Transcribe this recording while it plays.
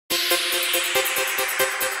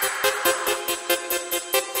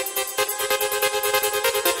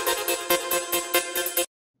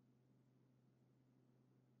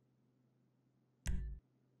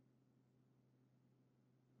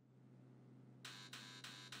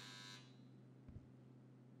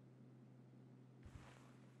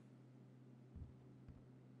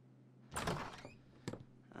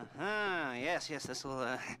yes, this will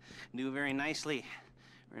do very nicely.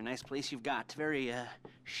 Very nice place you've got. Very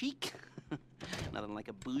chic. Nothing like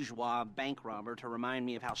a bourgeois bank robber to remind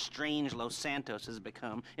me of how strange Los Santos has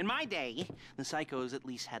become. In my day, the psychos at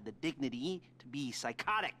least had the dignity to be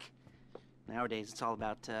psychotic. Nowadays, it's all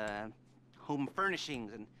about home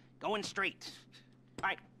furnishings and going straight. All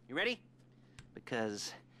right, you ready?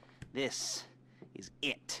 Because this is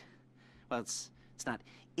it. Well, it's not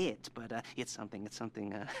it, but it's something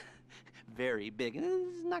very big.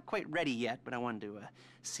 It's not quite ready yet, but I wanted to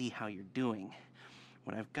see how you're doing.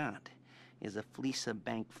 What I've got is a Fleesa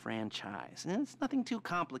Bank franchise. And it's nothing too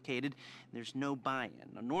complicated. There's no buy-in.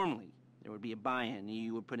 Now, normally, there would be a buy-in.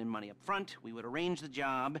 You would put in money up front, we would arrange the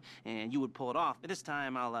job, and you would pull it off. But this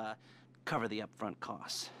time, I'll cover the upfront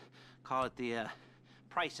costs. Call it the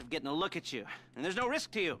price of getting a look at you. And there's no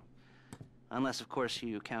risk to you. Unless, of course,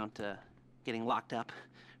 you count getting locked up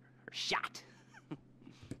or shot.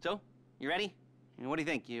 So, you ready? What do you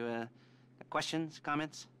think? You got questions,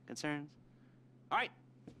 comments, concerns? All right.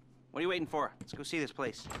 What are you waiting for? Let's go see this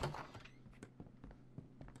place.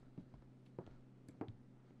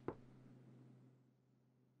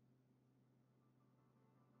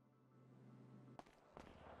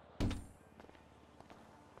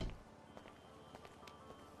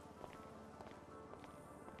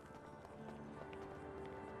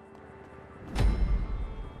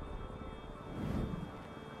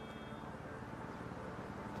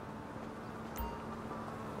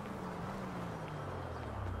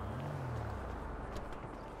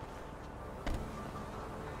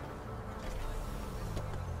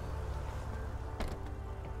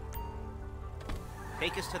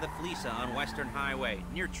 Take us to the Fleesa on Western Highway,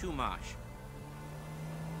 near Chumash.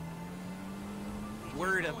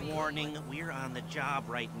 Word of warning, we're on the job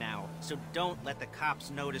right now, so don't let the cops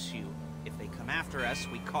notice you. If they come after us,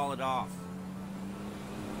 we call it off.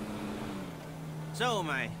 So,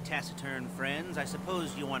 my taciturn friends, I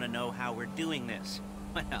suppose you want to know how we're doing this.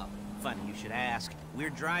 Well, funny you should ask. We're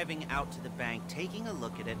driving out to the bank, taking a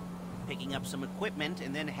look at it, picking up some equipment,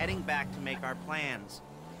 and then heading back to make our plans.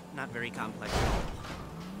 Not very complex at all.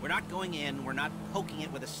 We're not going in, we're not poking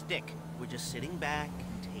it with a stick. We're just sitting back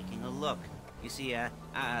and taking a look. You see,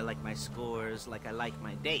 I like my scores like I like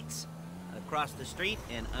my dates. Across the street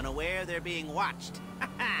and unaware they're being watched.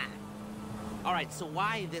 All right, so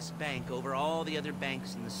why this bank over all the other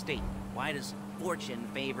banks in the state? Why does fortune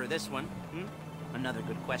favor this one? Another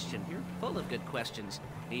good question. You're full of good questions.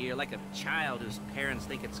 You're like a child whose parents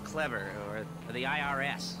think it's clever, or the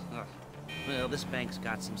IRS. Ugh. Well, this bank's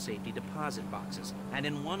got some safety deposit boxes, and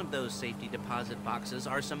in one of those safety deposit boxes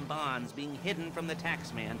are some bonds being hidden from the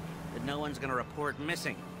tax man that no one's gonna report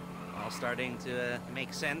missing. All starting to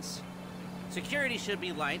make sense. Security should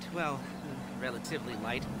be light, well, relatively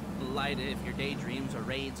light. Light if your daydreams are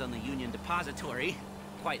raids on the Union Depository.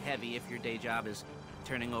 Quite heavy if your day job is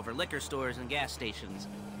turning over liquor stores and gas stations.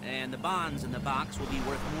 And the bonds in the box will be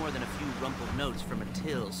worth more than a few rumpled notes from a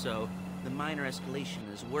till, so the minor escalation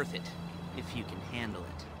is worth it. If you can handle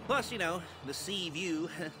it. Plus, you know, the sea view,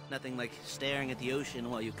 nothing like staring at the ocean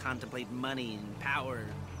while you contemplate money and power,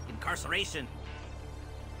 incarceration.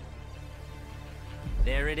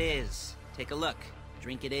 There it is. Take a look.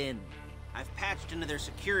 Drink it in. I've patched into their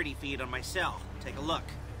security feed on my cell. Take a look.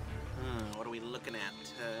 What are we looking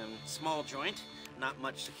at? Small joint, not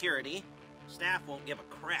much security. Staff won't give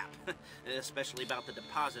a crap, especially about the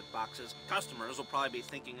deposit boxes. Customers will probably be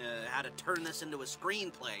thinking how to turn this into a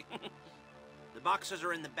screenplay. The boxes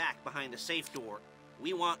are in the back behind a safe door.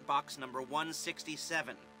 We want box number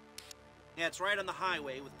 167. Yeah, it's right on the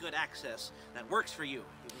highway with good access. That works for you.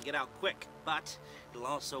 You can get out quick, but it'll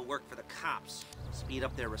also work for the cops. Speed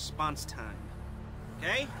up their response time.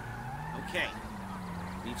 Okay? Okay.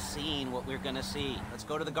 We've seen what we're gonna see. Let's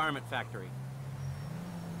go to the garment factory.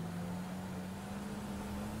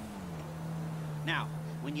 Now,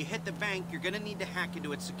 when you hit the bank, you're gonna need to hack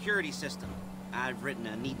into its security system. I've written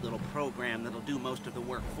a neat little program that'll do most of the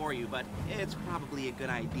work for you, but it's probably a good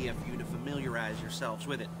idea for you to familiarize yourselves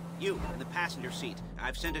with it. You, in the passenger seat,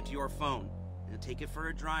 I've sent it to your phone. Now take it for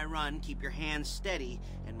a dry run, keep your hands steady,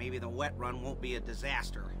 and maybe the wet run won't be a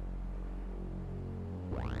disaster.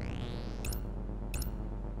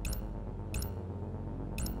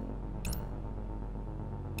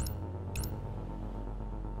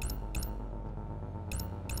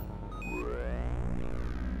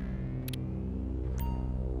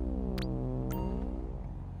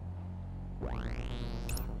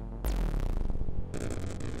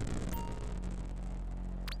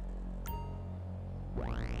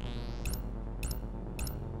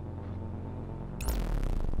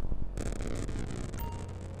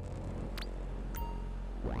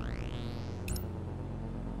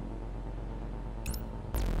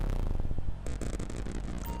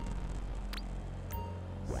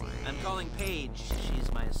 calling Paige.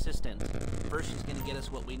 She's my assistant. First she's gonna get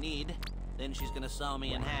us what we need, then she's gonna saw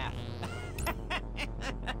me in half.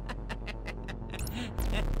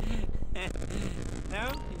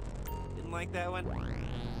 No? Didn't like that one?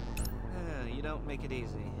 You don't make it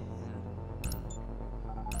easy.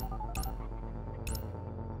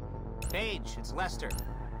 Paige, it's Lester.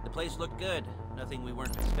 The place looked good. Nothing we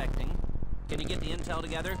weren't expecting. Can you get the intel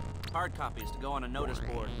together? Hard copies to go on a notice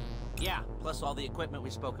board. Yeah, plus all the equipment we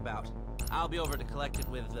spoke about. I'll be over to collect it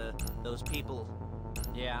with, those people.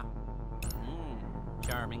 Yeah.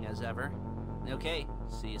 Charming as ever. Okay,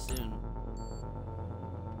 see you soon.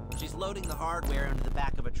 She's loading the hardware into the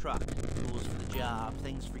back of a truck. Tools for the job,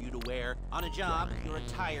 things for you to wear. On a job, your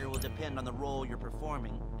attire will depend on the role you're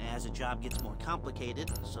performing. As a job gets more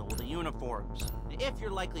complicated, so will the uniforms. If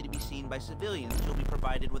you're likely to be seen by civilians, you'll be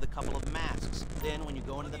provided with a couple of masks. Then when you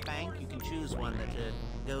go into the bank, you can choose one that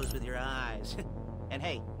goes with your eyes. And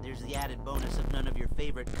hey, there's the added bonus of none of your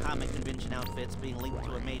favorite comic convention outfits being linked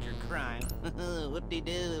to a major crime.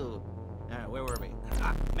 Whoop-de-doo. Where were we?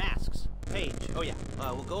 Masks. Paige. Oh yeah,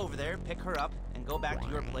 we'll go over there, pick her up, and go back to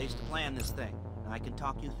your place to plan this thing. I can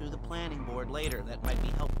talk you through the planning board later. That might be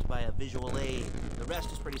helped by a visual aid. The rest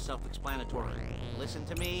is pretty self-explanatory. Listen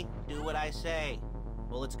to me, do what I say.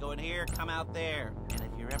 Bullets go in here, come out there. And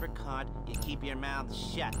if you're ever caught, you keep your mouth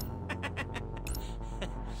shut.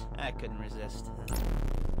 I couldn't resist.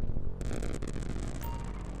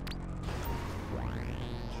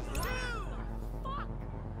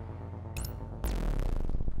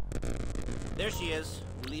 There she is.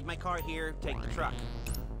 We leave my car here, take the truck.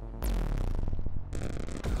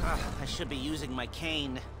 I should be using my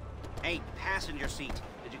cane. Hey, passenger seat.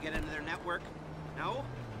 Did you get into their network? No?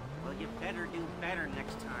 Well, you better do better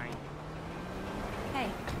next time.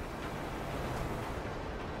 Hey.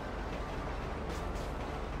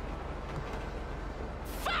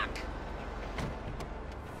 Fuck!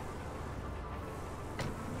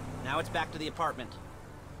 Now it's back to the apartment.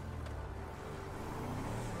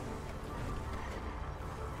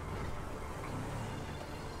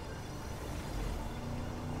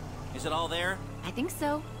 Is it all there? I think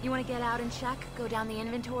so. You want to get out and check, go down the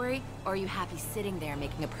inventory, or are you happy sitting there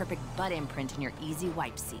making a perfect butt imprint in your easy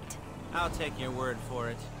wipe seat? I'll take your word for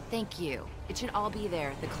it. Thank you. It should all be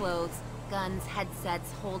there. The clothes, guns,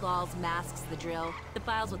 headsets, hold-alls, masks, the drill. The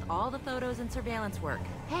files with all the photos and surveillance work.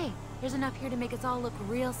 Hey, there's enough here to make us all look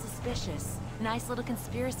real suspicious. Nice little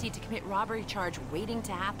conspiracy to commit robbery charge waiting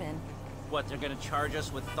to happen. What, they're gonna charge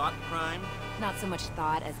us with thought crime? Not so much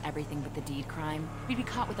thought as everything but the deed crime. We'd be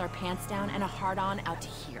caught with our pants down and a hard-on out to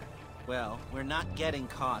here. Well, we're not getting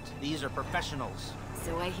caught. These are professionals.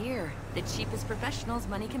 So I hear. The cheapest professionals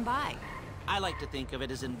money can buy. I like to think of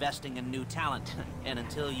it as investing in new talent. And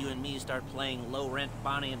until you and me start playing low-rent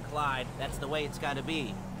Bonnie and Clyde, that's the way it's gotta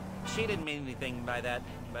be. She didn't mean anything by that,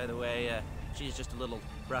 by the way. She's just a little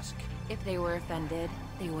brusque. If they were offended,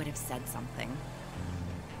 they would have said something.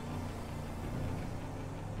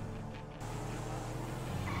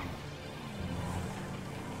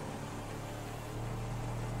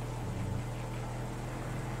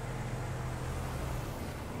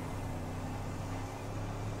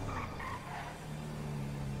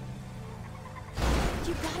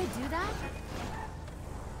 You gotta do that?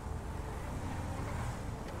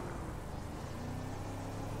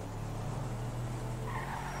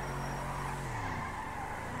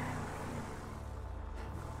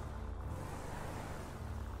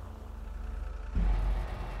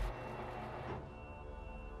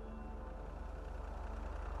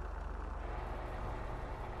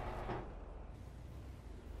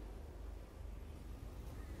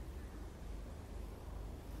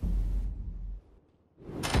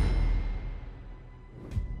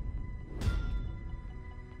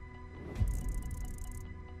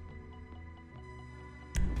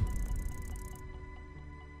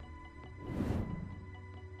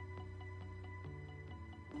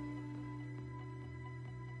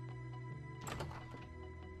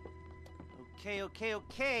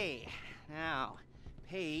 Okay. Now,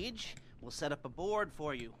 Paige, we'll set up a board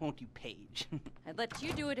for you, won't you, Paige? I'd let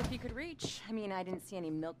you do it if you could reach. I mean, I didn't see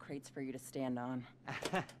any milk crates for you to stand on.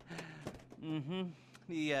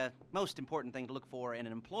 The most important thing to look for in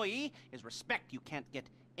an employee is respect. You can't get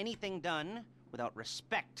anything done without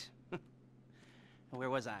respect. Where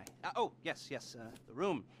was I? Oh, yes, the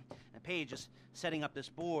room. Paige is setting up this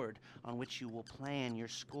board on which you will plan your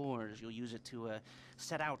scores. You'll use it to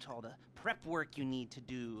set out all the prep work you need to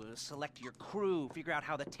do, select your crew, figure out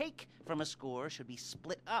how the take from a score should be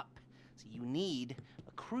split up. So you need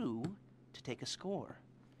a crew to take a score.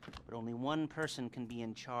 But only one person can be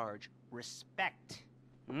in charge. Respect.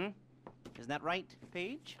 Isn't that right,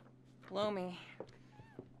 Paige? Blow me.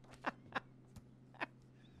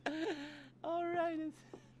 All right,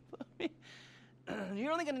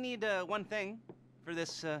 you're only gonna need one thing for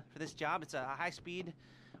this job. It's a high-speed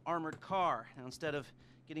armored car. Now, instead of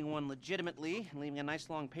getting one legitimately and leaving a nice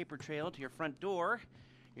long paper trail to your front door,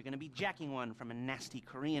 you're gonna be jacking one from a nasty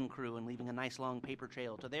Korean crew and leaving a nice long paper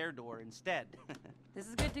trail to their door instead. This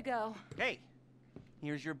is good to go. Hey,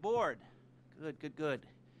 here's your board. Good.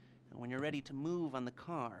 And when you're ready to move on the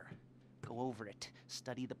car, go over it,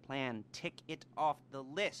 study the plan, tick it off the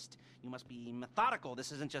list. You must be methodical.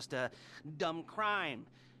 This isn't just a dumb crime.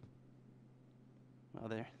 Well,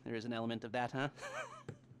 there is an element of that, huh?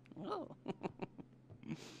 Oh.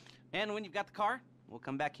 And when you've got the car, we'll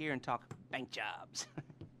come back here and talk bank jobs.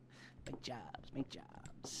 Bank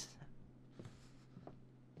jobs.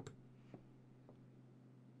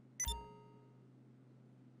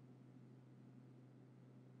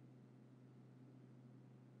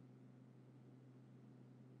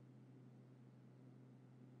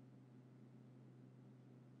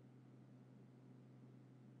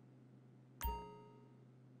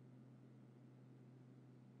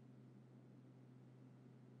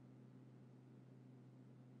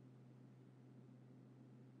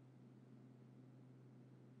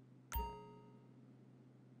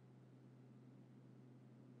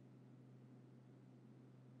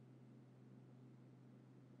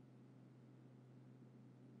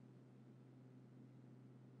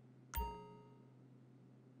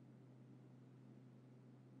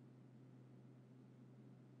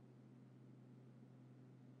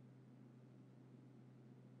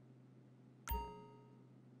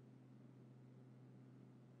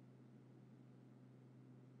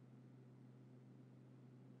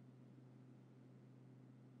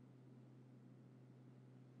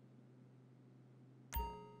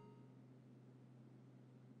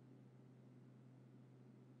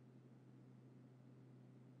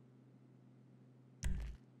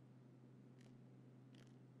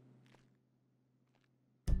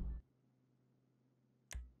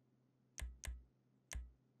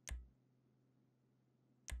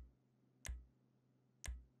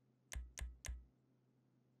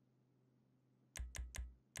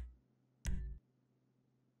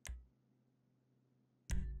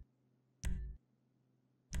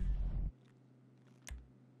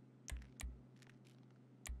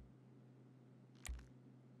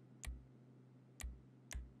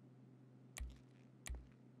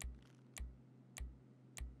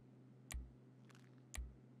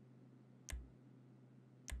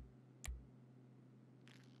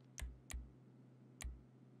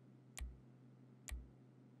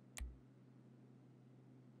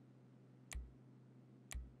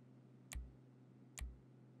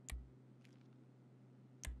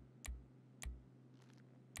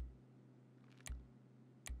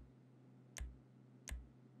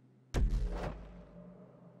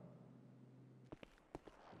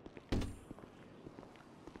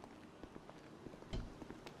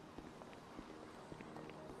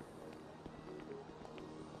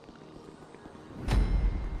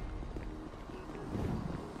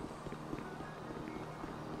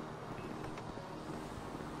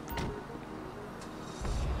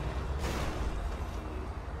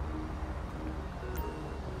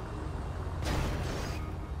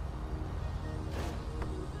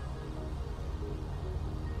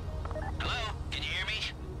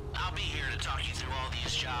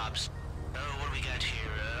 jobs. What do we got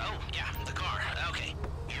here? Oh, yeah, the car. Okay.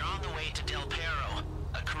 You're on the way to Del Perro.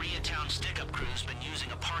 A Koreatown stick-up crew's been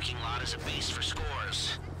using a parking lot as a base for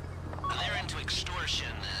scores. They're into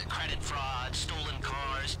extortion, credit fraud, stolen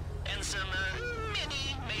cars, and some,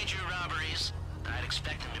 mini major robberies. I'd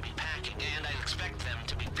expect them to be packing, and I'd expect them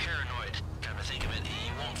to be paranoid. Come to think of it,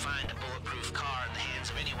 you won't find a bulletproof car in the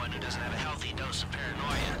hands of anyone who doesn't have a healthy dose of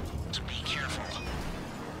paranoia. So be careful.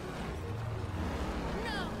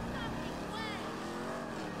 No fucking way!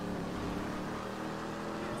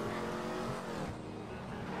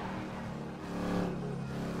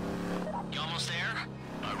 You almost there?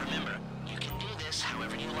 Remember, you can do this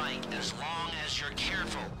however you like, as long as you're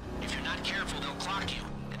careful. If you're not careful, they'll clock you,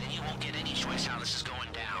 and then you won't get any choice how this is going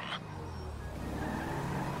down.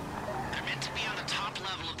 They're meant to be on the top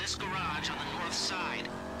level of this garage on the north side.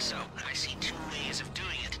 So, I see two ways of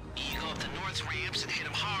doing it. You go up the north ramps and hit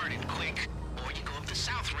them hard and quick, or you go up the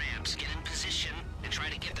south ramps, get in position, and try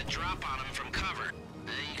to get the drop on them from cover.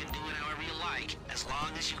 You can do it however you like, as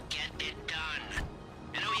long as you get it done.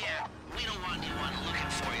 And oh yeah, we don't want anyone looking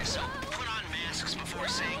for you, so put on masks before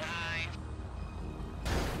saying hi.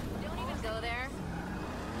 Don't even go there.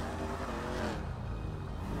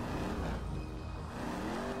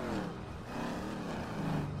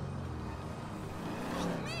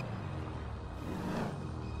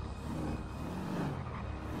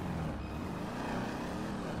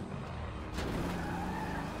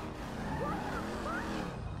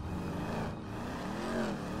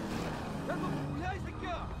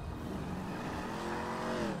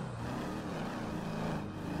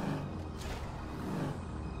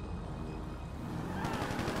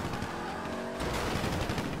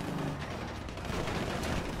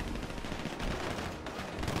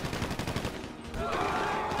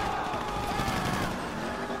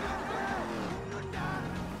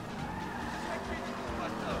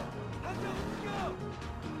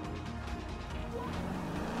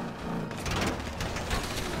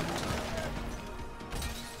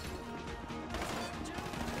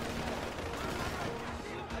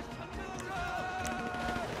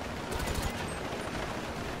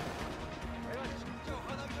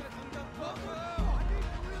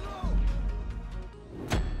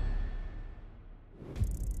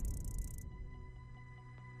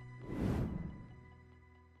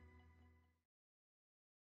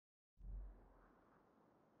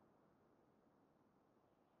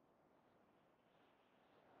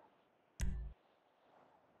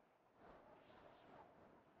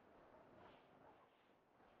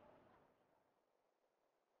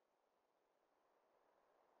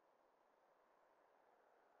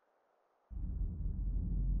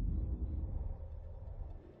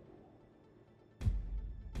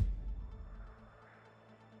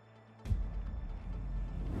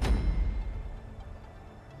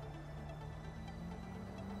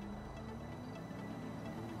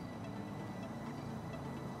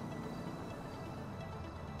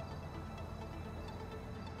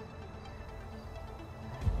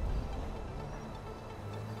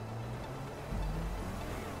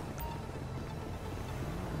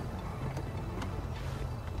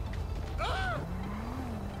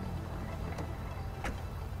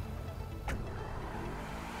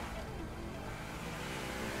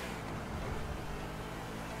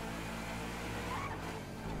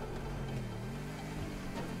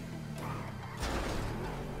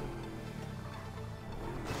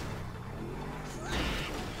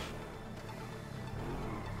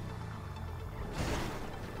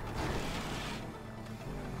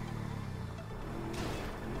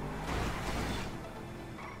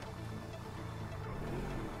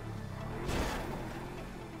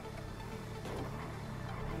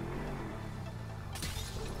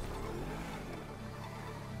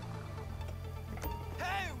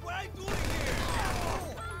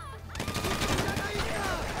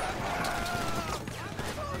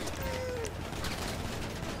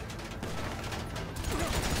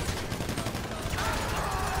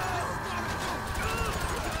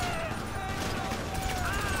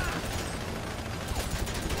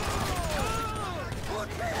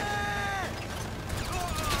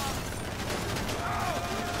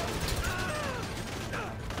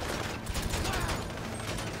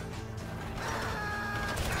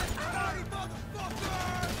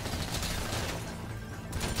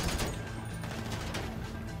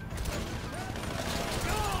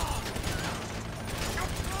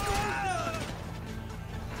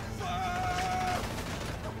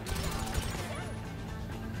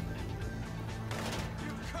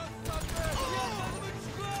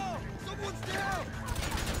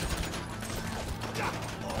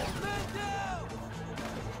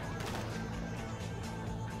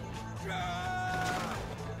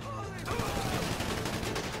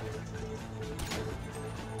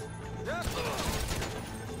 You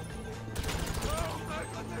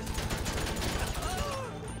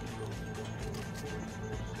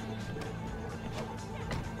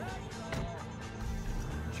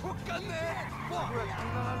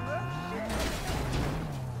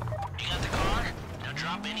got the car? Now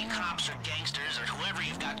drop any cops or gangsters or whoever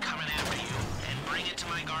you've got coming after you, and bring it to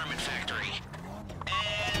my garment factory.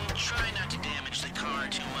 And try not to damage the car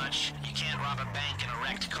too much. You can't rob a bank in a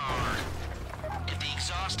wrecked car. If the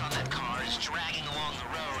exhaust on that car is dragging along the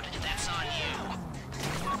road, that's on you.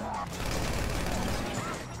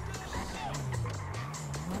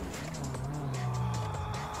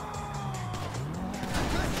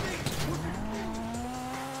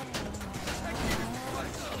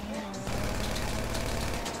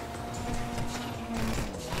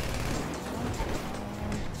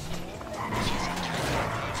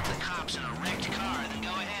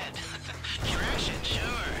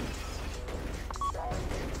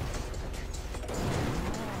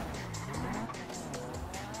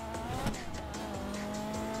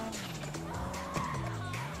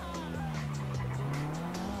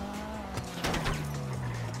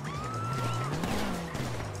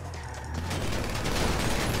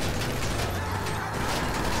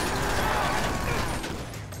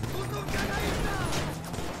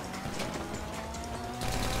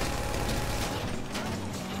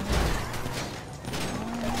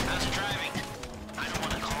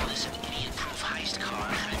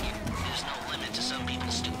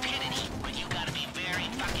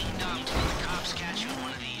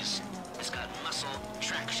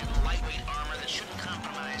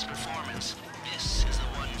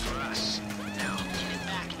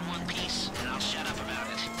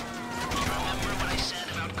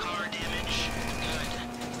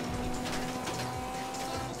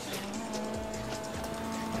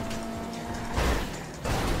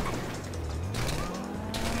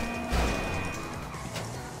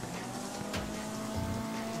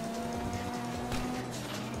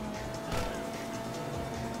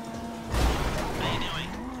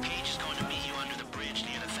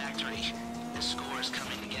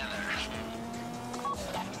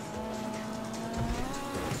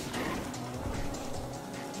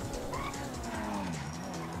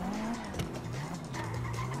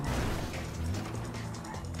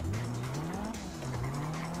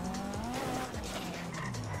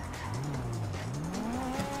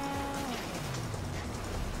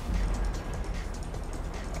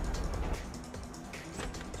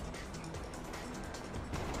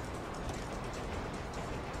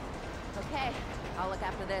 Okay, I'll look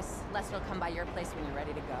after this. Les will come by your place when you're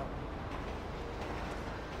ready to go.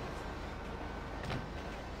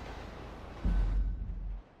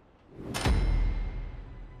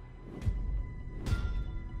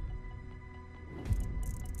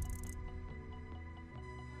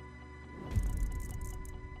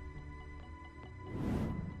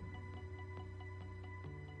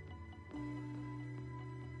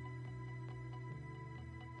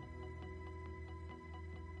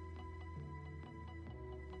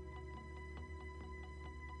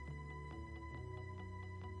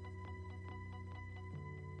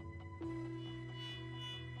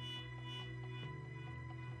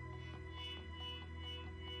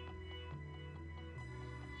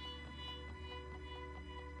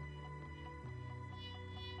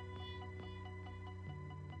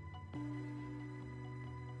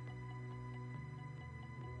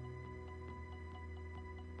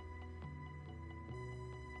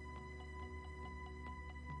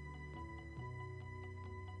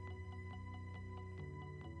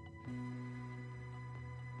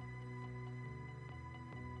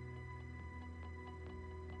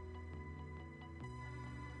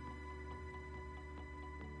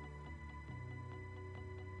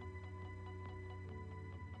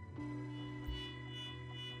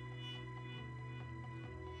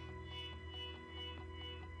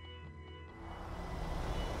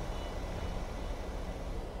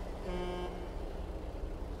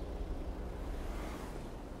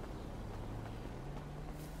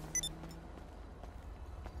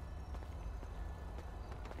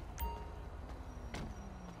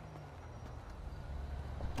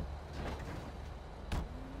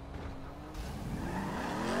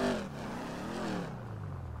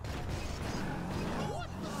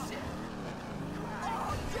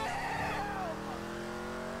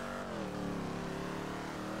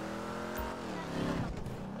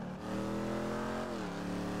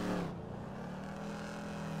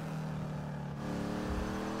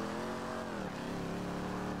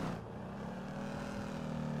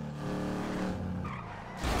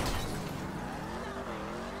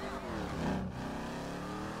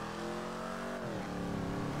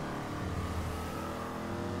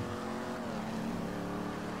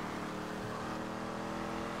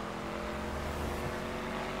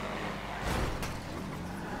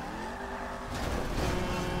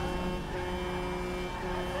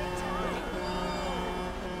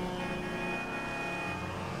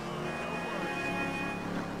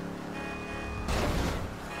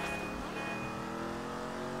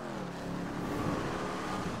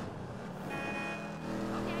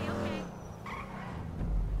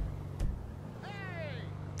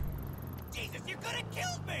 Jesus, you're gonna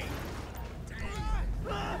kill me!